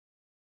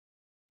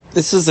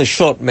This is a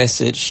short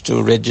message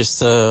to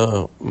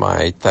register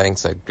my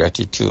thanks and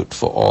gratitude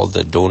for all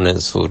the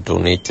donors who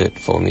donated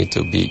for me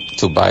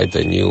to buy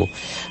the new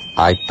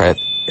iPad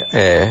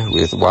Air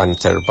with 1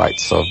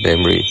 terabytes of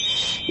memory.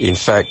 In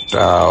fact,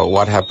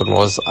 what happened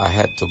was I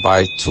had to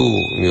buy 2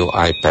 new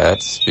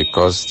iPads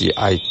because the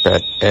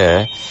iPad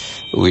Air,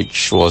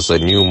 which was a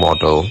new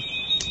model,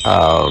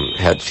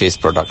 had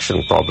faced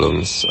production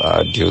problems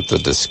due to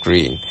the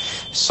screen.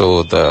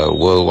 So the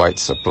worldwide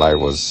supply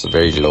was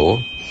very low.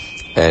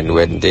 And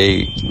when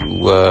they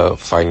were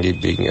finally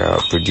being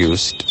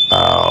produced,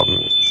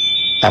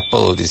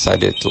 Apple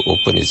decided to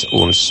open its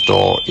own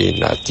store in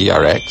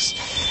TRX,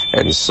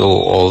 and so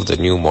all the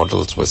new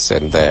models were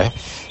sent there.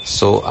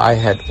 So I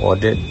had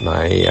ordered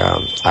my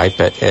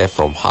iPad Air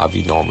from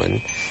Harvey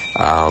Norman.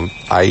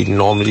 I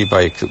normally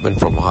buy equipment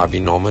from Harvey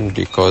Norman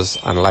because,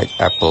 unlike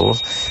Apple,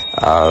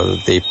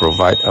 they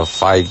provide a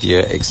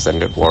 5-year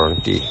extended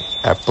warranty.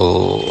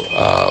 Apple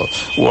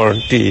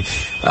warranty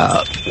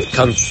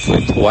comes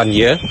with 1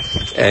 year,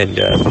 and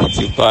if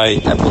you buy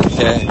Apple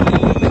Care,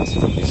 the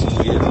maximum is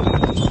 2 years.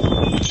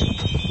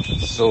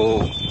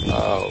 So,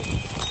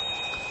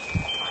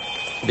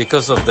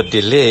 because of the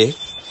delay,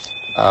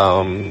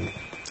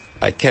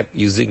 I kept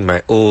using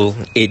my old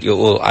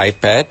 8-year-old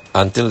iPad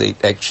until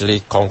it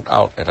actually conked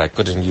out and I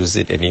couldn't use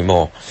it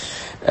anymore.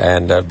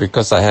 And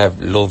because I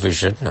have low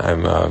vision,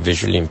 I'm a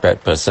visually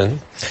impaired person,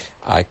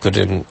 I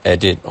couldn't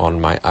edit on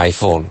my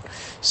iPhone.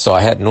 So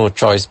I had no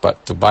choice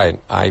but to buy an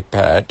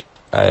iPad,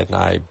 and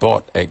I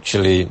bought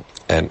actually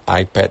an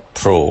iPad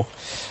Pro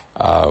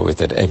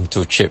with an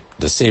M2 chip,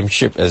 the same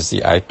chip as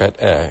the iPad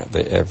Air.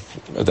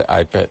 The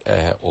iPad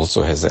Air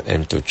also has an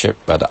M2 chip,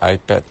 but the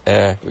iPad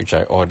Air, which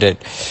I ordered,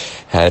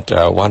 had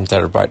 1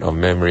 terabyte of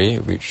memory,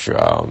 which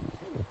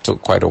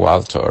took quite a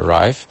while to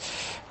arrive.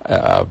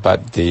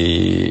 But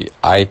the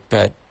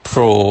iPad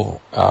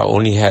Pro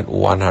only had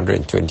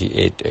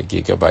 128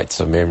 gigabytes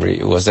of memory.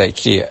 It was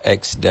actually an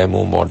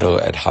ex-demo model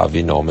at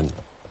Harvey Norman,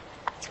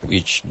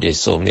 which they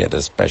sold me at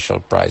a special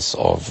price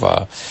of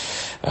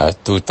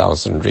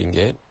 2,000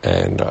 ringgit,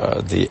 and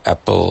the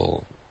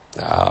Apple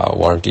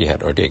warranty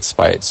had already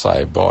expired, so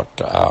I bought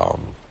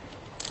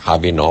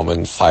Harvey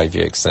Norman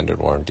 5-year extended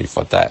warranty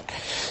for that.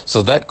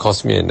 So that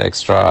cost me an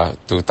extra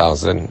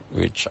 2,000,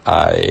 which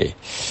I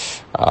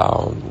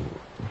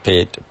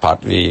paid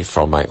partly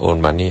from my own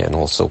money and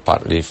also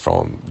partly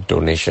from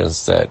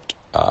donations that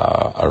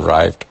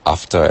arrived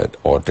after I had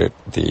ordered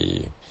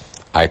the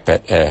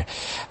iPad Air.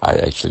 I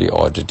actually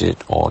ordered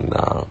it on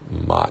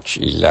March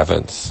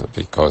 11th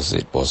because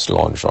it was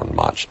launched on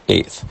March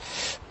 8th.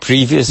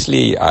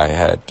 Previously, I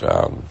had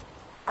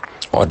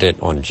ordered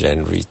on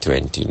January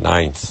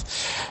 29th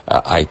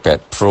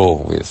iPad Pro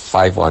with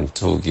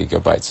 512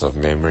 gigabytes of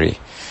memory.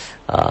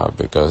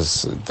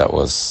 Because that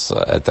was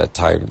at that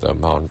time the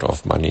amount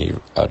of money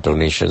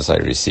donations I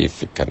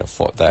received, I can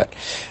afford that.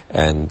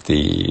 And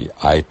the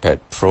iPad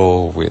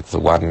Pro with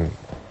 1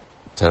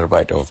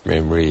 terabyte of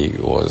memory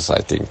was, I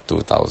think,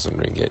 2,000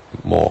 ringgit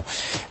more.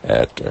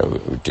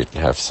 We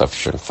didn't have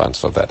sufficient funds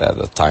for that at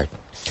the time.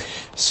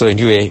 So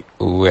anyway,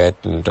 when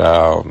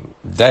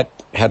that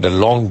had a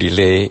long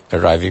delay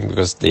arriving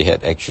because they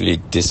had actually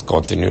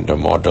discontinued the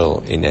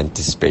model in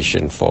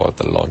anticipation for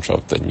the launch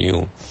of the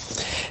new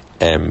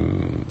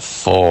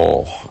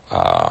M4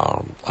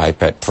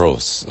 iPad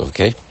Pros,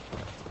 okay,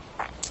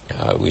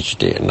 which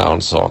they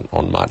announced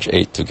on March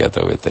 8th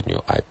together with the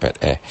new iPad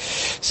Air.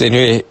 So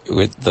anyway,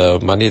 with the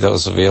money that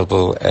was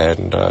available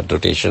and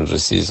donation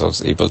receipts, I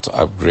was able to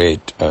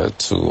upgrade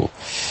to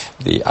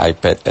the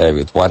iPad Air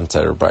with 1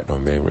 terabyte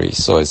of memory.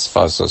 So as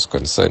far as I was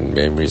concerned,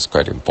 memory is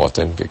quite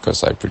important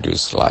because I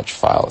produce large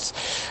files,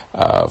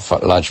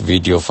 large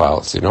video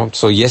files, you know.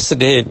 So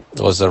yesterday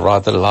was a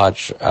rather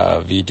large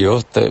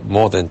video,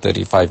 more than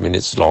 35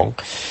 minutes long.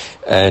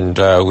 And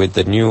with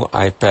the new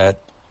iPad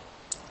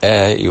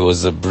Air, it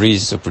was a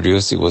breeze to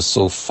produce. It was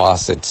so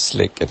fast and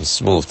slick and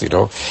smooth, you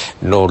know,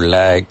 no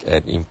lag,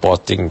 and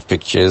importing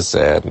pictures.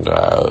 And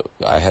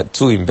I had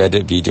 2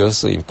 embedded videos,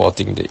 so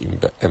importing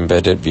the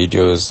embedded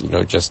videos, you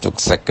know, just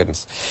took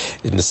seconds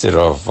instead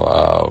of,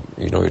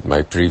 you know, with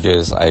my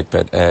previous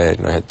iPad Air,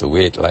 you know, I had to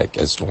wait like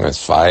as long as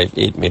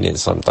 5-8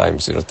 minutes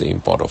sometimes, you know, to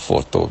import a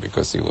photo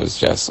because it was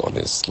just on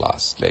its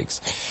last legs.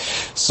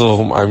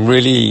 So I'm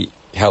really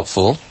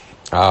helpful.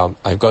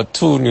 I've got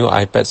 2 new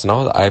iPads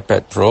now, the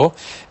iPad Pro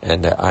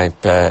and the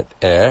iPad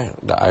Air.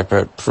 The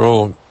iPad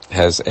Pro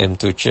has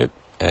M2 chip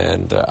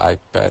and the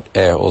iPad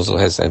Air also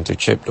has M2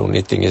 chip. The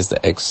only thing is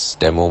the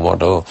X-demo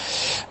model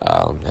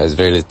has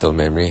very little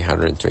memory,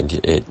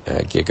 128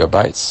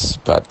 gigabytes,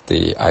 but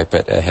the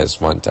iPad Air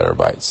has 1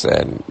 terabyte,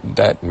 and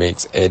that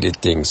makes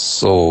editing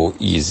so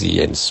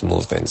easy and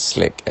smooth and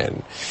slick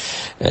and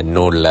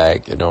no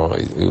lag. You know,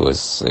 it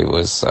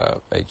was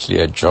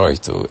actually a joy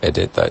to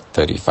edit that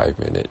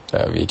 35-minute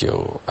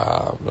video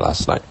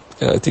last night.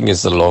 I think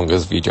it's the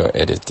longest video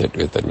edited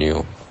with the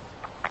new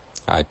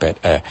iPad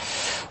Air.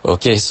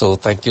 Okay, so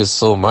thank you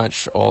so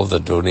much. All the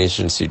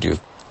donations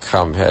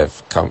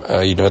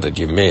that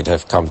you made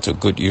have come to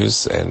good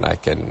use, and I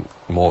can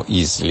more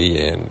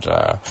easily and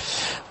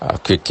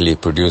quickly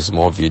produce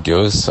more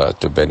videos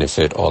to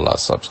benefit all our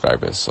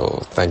subscribers.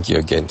 So thank you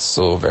again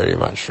so very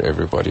much for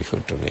everybody who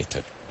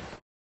donated.